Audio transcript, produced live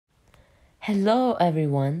Hello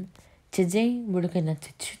everyone. Today we're looking at the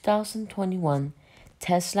 2021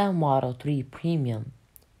 Tesla Model 3 Premium.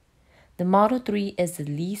 The Model 3 is the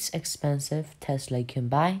least expensive Tesla you can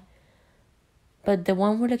buy, but the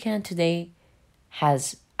one we're looking at today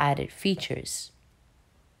has added features.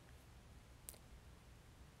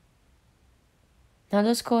 Now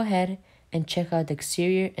let's go ahead and check out the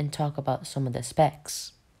exterior and talk about some of the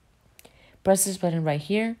specs. Press this button right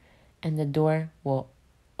here and the door will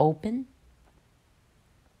open.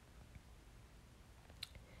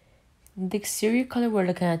 The exterior color we're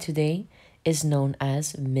looking at today is known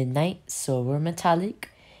as Midnight Silver Metallic,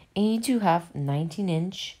 and you do have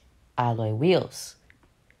 19-inch alloy wheels.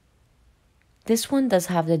 This one does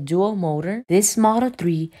have the dual motor. This Model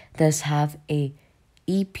 3 does have a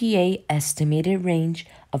EPA estimated range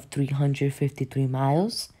of 353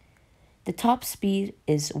 miles. The top speed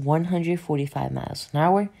is 145 miles an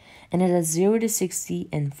hour, and it has 0 to 60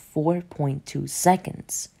 in 4.2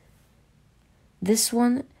 seconds. This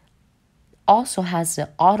one also has the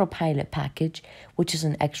autopilot package, which is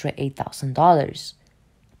an extra $8,000.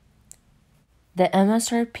 The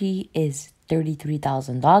MSRP is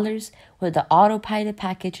 $33,000. With the autopilot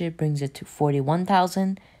package, it brings it to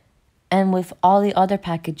 $41,000. And with all the other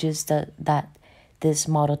packages that this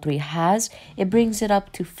Model 3 has, it brings it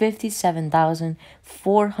up to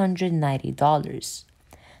 $57,490.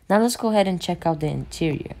 Now let's go ahead and check out the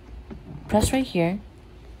interior. Press right here,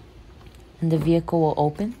 and the vehicle will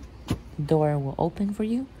open. Door will open for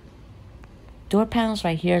you. Door panels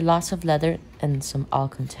right here, lots of leather and some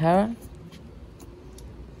Alcantara.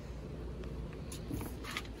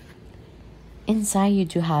 Inside you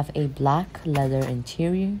do have a black leather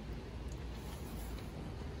interior.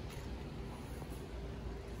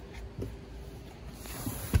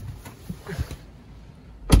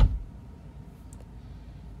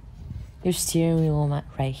 Your steering wheel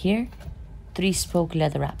right here, 3-spoke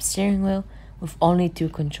leather wrapped steering wheel with only 2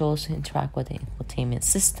 controls to interact with the infotainment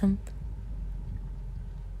system.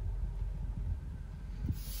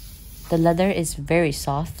 The leather is very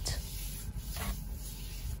soft.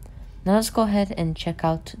 Now let's go ahead and check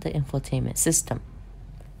out the infotainment system.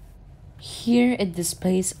 Here it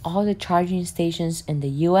displays all the charging stations in the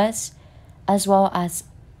US as well as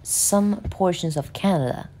some portions of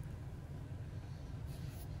Canada.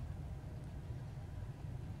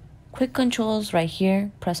 Quick controls right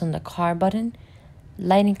here, press on the car button,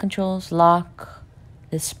 lighting controls, lock,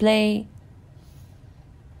 display,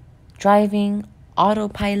 driving,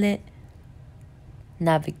 autopilot,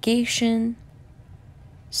 navigation,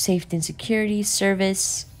 safety and security,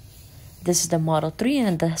 service. This is the Model 3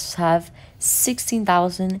 and it does have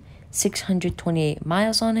 16,628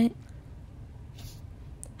 miles on it.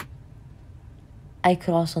 I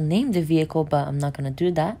could also name the vehicle, but I'm not going to do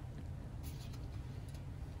that.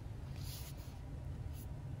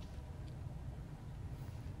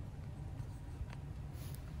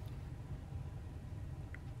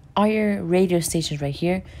 All your radio stations right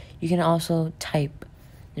here. You can also type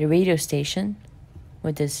the radio station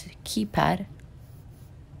with this keypad.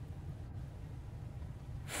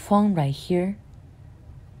 Phone right here,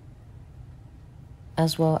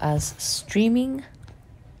 as well as streaming.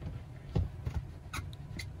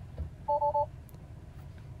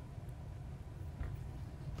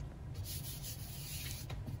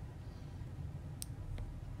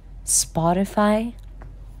 Spotify,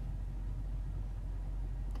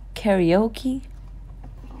 karaoke,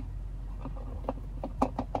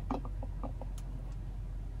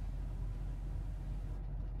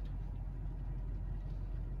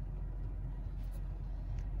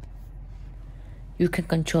 you can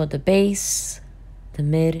control the bass, the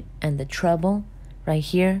mid, and the treble right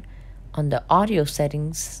here on the audio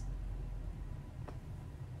settings.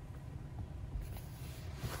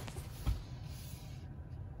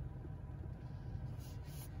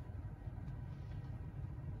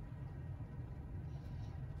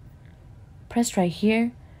 Press right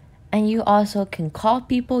here, and you also can call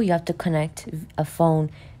people. You have to connect a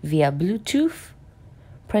phone via Bluetooth.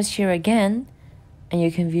 Press here again, and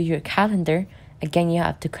you can view your calendar. Again, you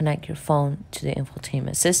have to connect your phone to the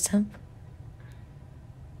infotainment system.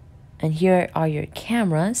 And here are your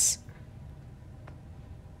cameras.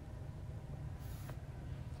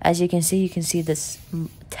 As you can see this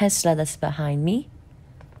Tesla that's behind me.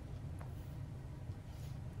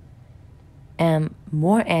 And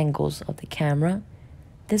more angles of the camera.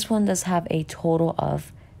 This one does have a total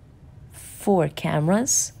of 4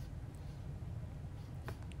 cameras.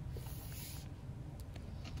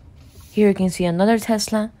 Here you can see another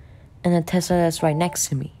Tesla and a Tesla that's right next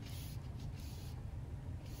to me.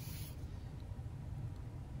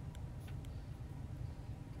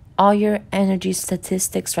 all your energy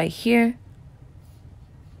statistics right here.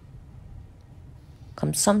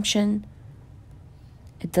 Consumption.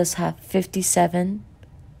 It does have 57%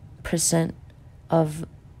 of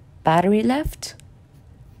battery left.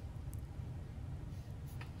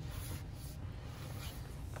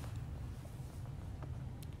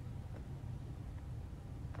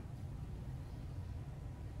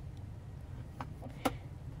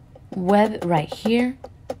 Web right here.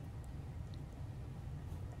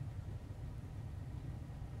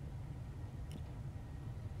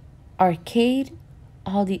 Arcade,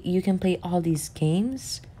 you can play all these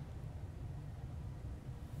games.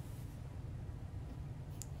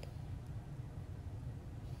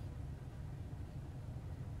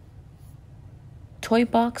 Toy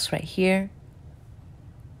box right here.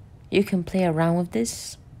 You can play around with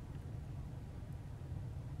this.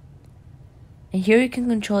 And here you can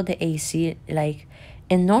control the AC. Like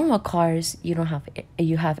in normal cars, you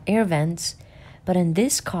have air vents, but in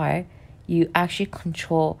this car, you actually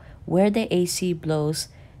control where the AC blows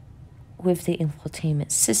with the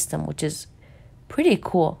infotainment system, which is pretty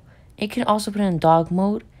cool. You can also put it in dog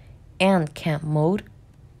mode and camp mode.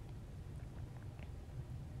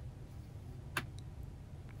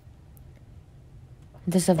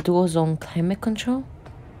 This have dual zone climate control.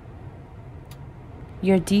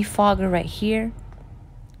 Your defogger right here.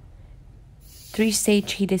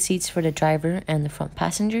 3-stage heated seats for the driver and the front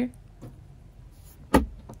passenger.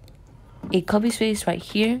 A cubby space right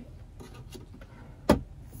here.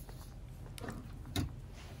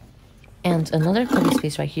 And another cubby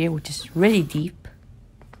space right here, which is really deep.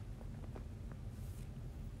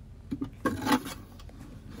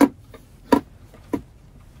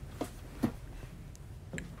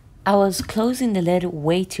 I was closing the lid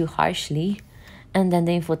way too harshly, and then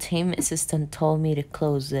the infotainment system told me to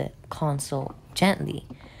close the console gently,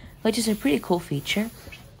 which is a pretty cool feature.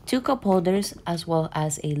 2 cup holders as well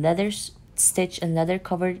as a leather stitch and leather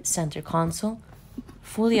covered center console,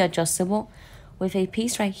 fully adjustable, with a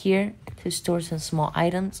piece right here to store some small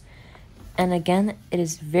items. And again, it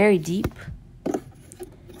is very deep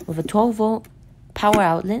with a 12-volt power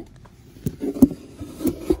outlet.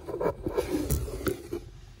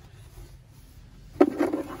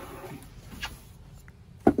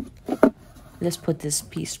 Let's put this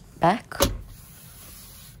piece back.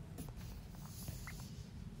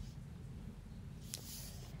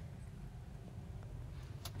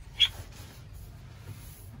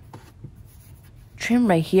 Trim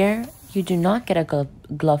right here. You do not get a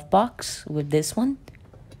glove box with this one.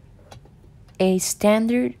 A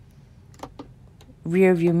standard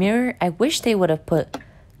rear view mirror. I wish they would have put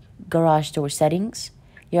garage door settings.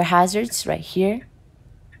 Your hazards right here.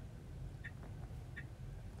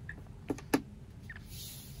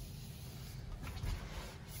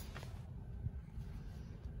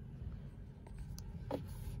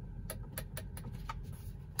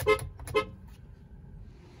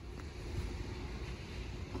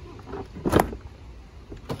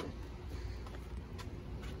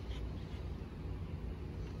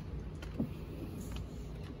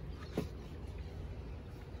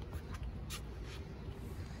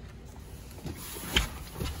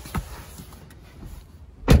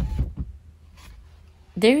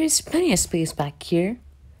 There is plenty of space back here.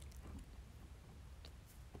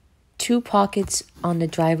 2 pockets on the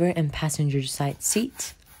driver and passenger side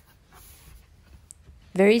seat.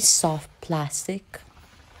 Very soft plastic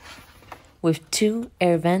with 2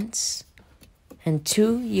 air vents and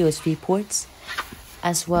 2 USB ports,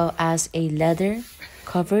 as well as a leather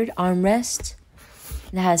covered armrest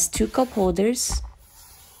that has 2 cup holders.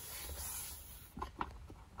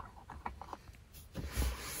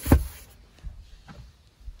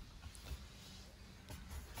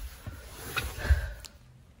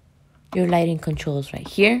 Your lighting controls right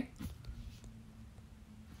here.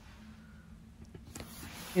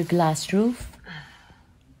 Your glass roof.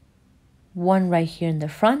 1 right here in the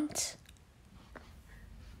front.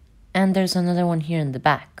 And there's another one here in the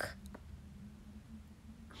back.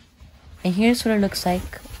 And here's what it looks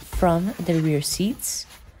like from the rear seats.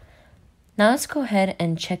 Now let's go ahead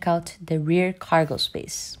and check out the rear cargo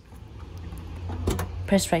space.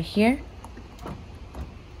 Press right here.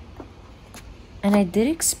 And I did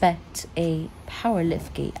expect a power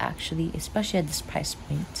lift gate actually, especially at this price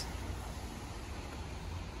point.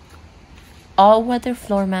 All-weather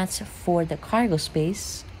floor mats for the cargo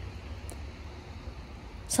space.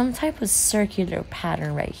 Some type of circular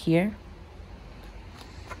pattern right here.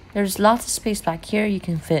 There's lots of space back here. You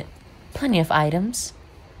can fit plenty of items.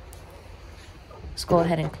 Let's go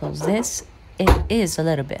ahead and close this. It is a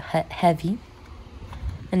little bit heavy.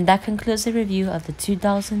 And that concludes the review of the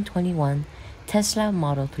 2021 Tesla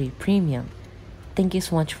Model 3 Premium. Thank you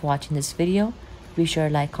so much for watching this video. Be sure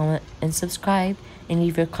to like, comment, and subscribe, and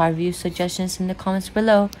leave your car review suggestions in the comments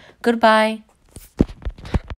below. Goodbye!